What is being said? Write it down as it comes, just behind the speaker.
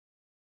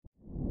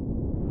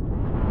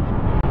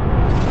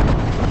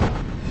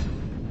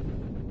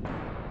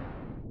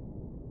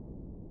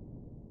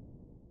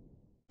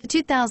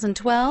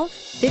2012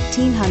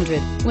 1500.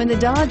 When the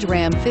Dodge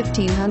Ram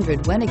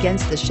 1500 went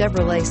against the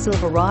Chevrolet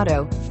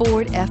Silverado,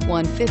 Ford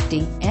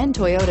F-150, and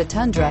Toyota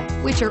Tundra,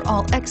 which are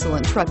all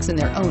excellent trucks in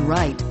their own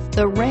right,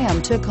 the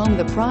Ram took home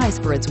the prize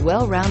for its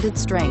well-rounded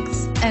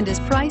strengths and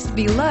is priced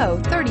below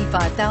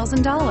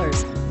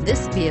 $35,000.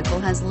 This vehicle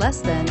has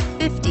less than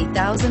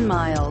 50,000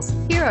 miles.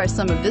 Here are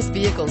some of this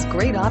vehicle's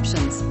great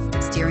options: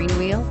 steering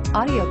wheel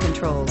audio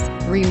controls,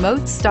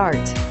 remote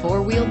start,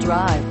 four-wheel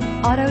drive,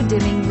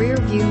 auto-dimming rear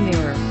view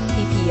mirror,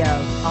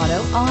 PPO,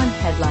 auto-on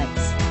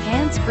headlights,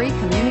 hands-free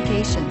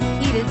communication,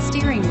 heated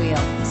steering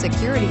wheel,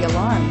 security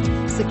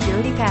alarm,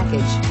 security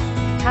package,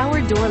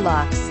 power door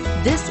locks.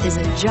 This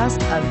isn't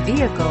just a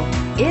vehicle,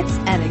 it's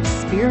an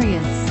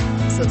experience.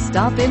 So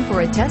stop in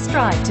for a test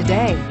drive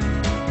today.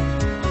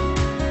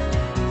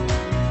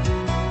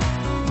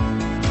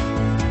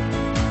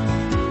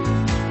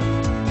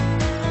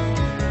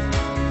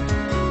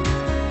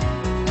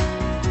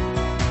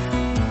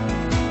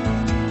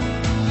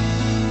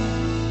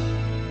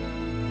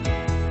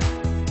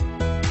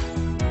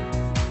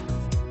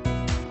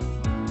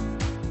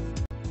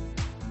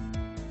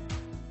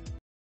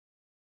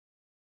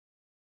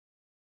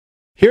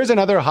 Here's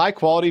another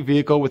high-quality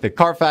vehicle with a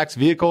CarFax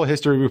Vehicle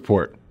History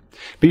Report.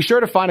 Be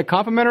sure to find a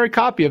complimentary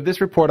copy of this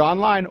report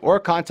online or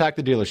contact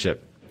the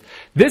dealership.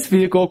 This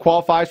vehicle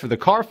qualifies for the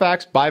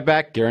CarFax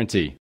Buyback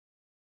Guarantee.